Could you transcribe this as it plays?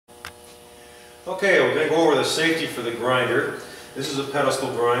Okay, we're going to go over the safety for the grinder. This is a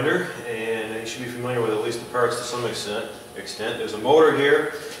pedestal grinder, and you should be familiar with at least the parts to some extent. There's a motor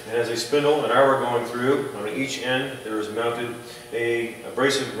here, and as a spindle and arbor going through, on each end there is mounted a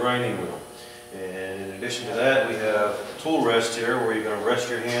abrasive grinding wheel. And in addition to that, we have a tool rest here where you're going to rest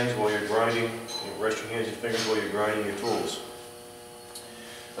your hands while you're grinding. Rest your hands and fingers while you're grinding your tools.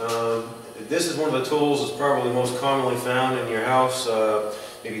 This is one of the tools that's probably most commonly found in your house,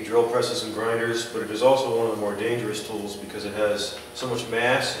 maybe drill presses and grinders, but it is also one of the more dangerous tools because it has so much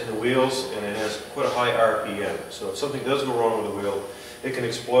mass in the wheels and it has quite a high RPM. So if something does go wrong with the wheel, it can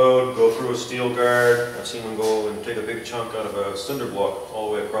explode, go through a steel guard. I've seen them go and take a big chunk out of a cinder block all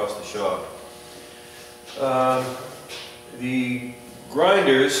the way across the shop. The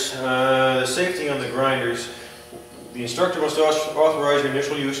grinders, the safety on the grinders, the instructor must authorize your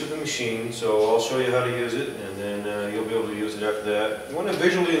initial use of the machine, so I'll show you how to use it, and then you'll be able to use it after that. You want to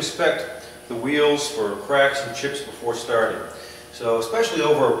visually inspect the wheels for cracks and chips before starting. So especially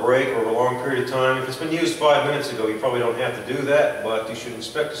over a break or over a long period of time, if it's been used 5 minutes ago, you probably don't have to do that, but you should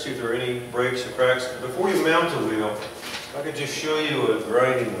inspect to see if there are any breaks or cracks. Before you mount the wheel, I could just show you a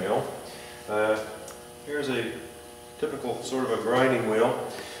grinding wheel. Here's a typical sort of a grinding wheel.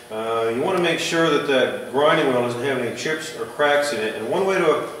 You want to make sure that that grinding wheel doesn't have any chips or cracks in it, and one way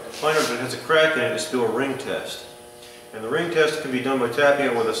to find out if it has a crack in it is to do a ring test. And the ring test can be done by tapping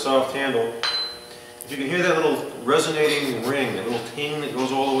it with a soft handle. If you can hear that little resonating ring, that little ting that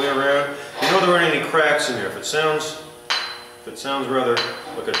goes all the way around, you know there aren't any cracks in there. If it sounds rather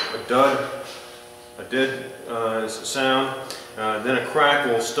like a dud, a dead sound, then a crack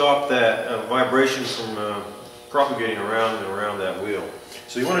will stop that vibration from propagating around and around that wheel.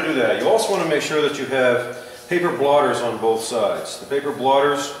 So you want to do that. You also want to make sure that you have paper blotters on both sides. The paper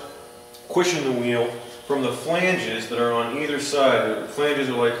blotters cushion the wheel from the flanges that are on either side. The flanges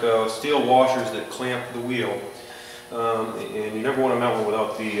are like steel washers that clamp the wheel. And you never want to mount one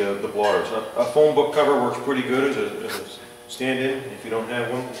without the blotters. A phone book cover works pretty good as a stand-in if you don't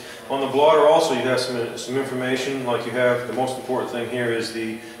have one. On the blotter also you have some information, like you have, the most important thing here is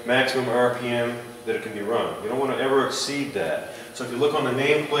the maximum RPM that it can be run. You don't want to ever exceed that. So if you look on the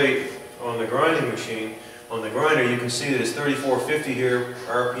nameplate on the grinding machine, on the grinder you can see that it's 3450 here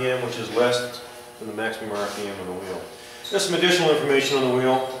RPM, which is less than the maximum RPM on the wheel. There's some additional information on the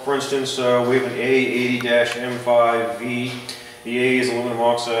wheel. For instance, we have an A80-M5V. The A is aluminum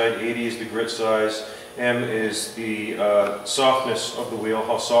oxide, 80 is the grit size, M is the softness of the wheel,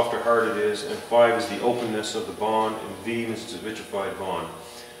 how soft or hard it is, and 5 is the openness of the bond, and V means it's a vitrified bond.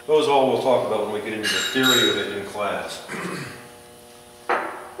 Those all we'll talk about when we get into the theory of it in class.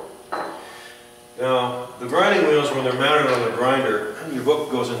 Now, the grinding wheels, when they're mounted on the grinder, your book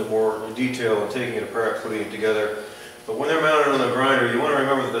goes into more detail in taking it apart, putting it together. But when they're mounted on the grinder, you want to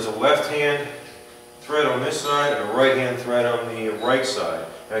remember that there's a left-hand thread on this side and a right-hand thread on the right side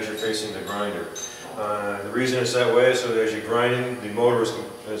as you're facing the grinder. The reason it's that way is so that as you're grinding, the motor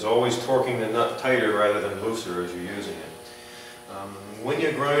is always torquing the nut tighter rather than looser as you're using it. When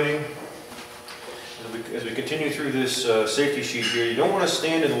you're grinding, as we continue through this safety sheet here, you don't want to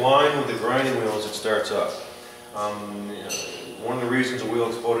stand in line with the grinding wheel as it starts up. One of the reasons the wheel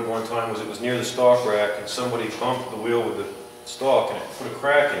exploded one time was it was near the stalk rack and somebody bumped the wheel with the stalk and it put a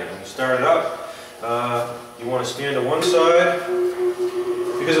crack in it. When you start it up, you want to stand to one side,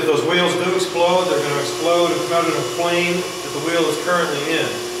 because if those wheels do explode, they're going to explode about in a plane that the wheel is currently in.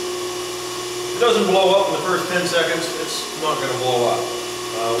 If it doesn't blow up in the first 10 seconds, it's not going to blow up.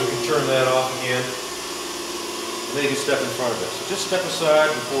 We can turn that off again, and then you can step in front of it. So just step aside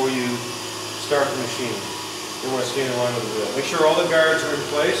before you start the machine. You want to stand in line with the wheel. Make sure all the guards are in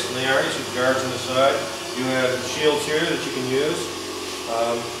place, and they are. You see the guards on the side. You have shields here that you can use.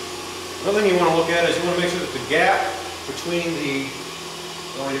 Another thing you want to look at is you want to make sure that the gap between the,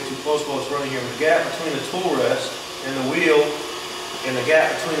 I don't want to get too close while it's running here, but the gap between the tool rest and the wheel, and the gap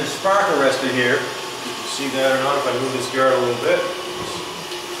between the spark arrestor here, you can see that or not if I move this guard a little bit,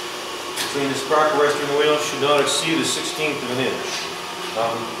 between the spark arrestor and the wheel should not exceed a 1/16 of an inch.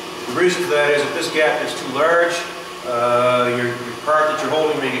 The reason for that is if this gap is too large, your part that you're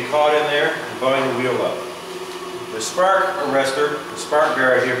holding may get caught in there and bind the wheel up. The spark arrestor, the spark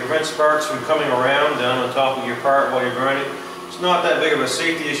guard here, prevents sparks from coming around down on top of your part while you're grinding. It's not that big of a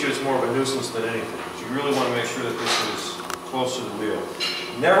safety issue, it's more of a nuisance than anything. But you really want to make sure that this is close to the wheel.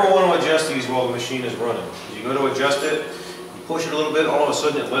 You never want to adjust these while the machine is running. As you go to adjust it, you push it a little bit, all of a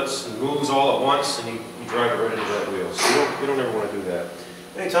sudden it lets and moves all at once, and you drive it right into that wheel. So you don't ever want to do that.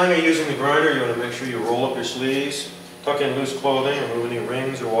 Anytime you're using the grinder, you want to make sure you roll up your sleeves, tuck in loose clothing, remove any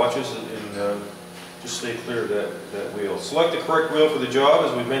rings or watches, and just stay clear of that wheel. Select the correct wheel for the job,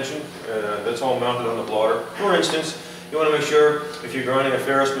 as we mentioned. That's all mounted on the blotter. For instance, you want to make sure if you're grinding a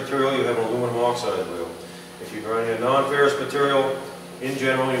ferrous material, you have an aluminum oxide wheel. If you're grinding a non-ferrous material, in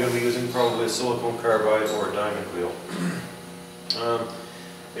general, you're going to be using probably a silicone carbide or a diamond wheel.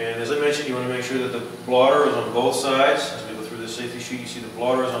 And as I mentioned, you want to make sure that the blotter is on both sides. As we go through the safety sheet, you see the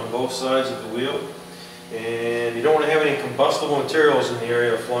blotter is on both sides of the wheel. And you don't want to have any combustible materials in the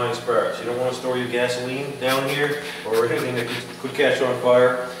area of flying sparks. You don't want to store your gasoline down here or anything that could catch on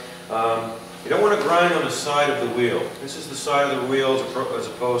fire. You don't want to grind on the side of the wheel. This is the side of the wheel as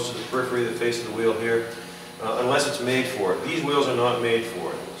opposed to the periphery, the face of the wheel here, unless it's made for it. These wheels are not made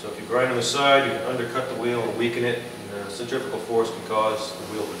for it. So if you grind on the side, you can undercut the wheel and weaken it. Centrifugal force can cause the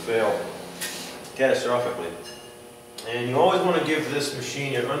wheel to fail catastrophically. And you always want to give this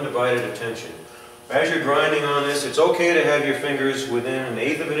machine your undivided attention. As you're grinding on this, it's okay to have your fingers within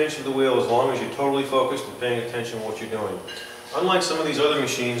 1/8 of an inch of the wheel as long as you're totally focused and paying attention to what you're doing. Unlike some of these other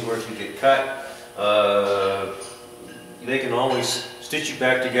machines where if you get cut, they can always stitch you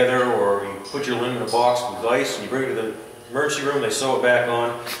back together, or you put your limb in a box with ice and you bring it to the emergency room, they sew it back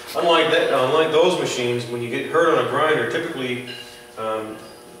on. Unlike those machines, when you get hurt on a grinder, typically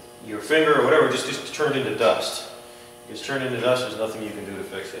your finger or whatever just turned into dust. If it's turned into dust, there's nothing you can do to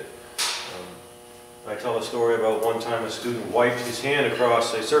fix it. I tell a story about one time a student wiped his hand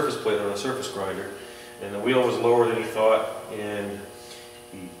across a surface plate on a surface grinder, and the wheel was lower than he thought, and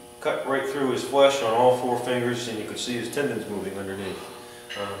he cut right through his flesh on all 4 fingers, and you could see his tendons moving underneath.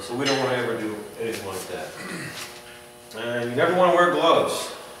 So we don't want to ever do anything like that. And you never want to wear gloves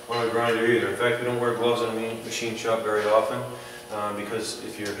on a grinder either. In fact, we don't wear gloves in a machine shop very often, because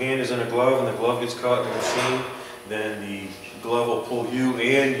if your hand is in a glove and the glove gets caught in the machine, then the glove will pull you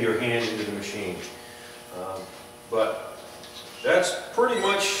and your hand into the machine. But that's pretty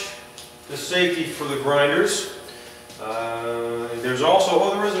much the safety for the grinders. There's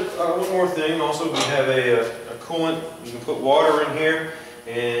also, there is one more thing. Also, we have a coolant. You can put water in here,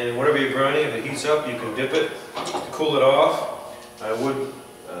 and whatever you're grinding, if it heats up, you can dip it to cool it off. I would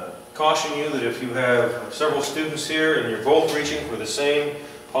caution you that if you have several students here and you're both reaching for the same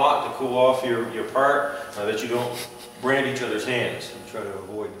pot to cool off your part, that you don't brand each other's hands, and try to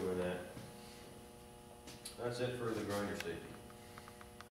avoid doing that. That's it for the grinder safety.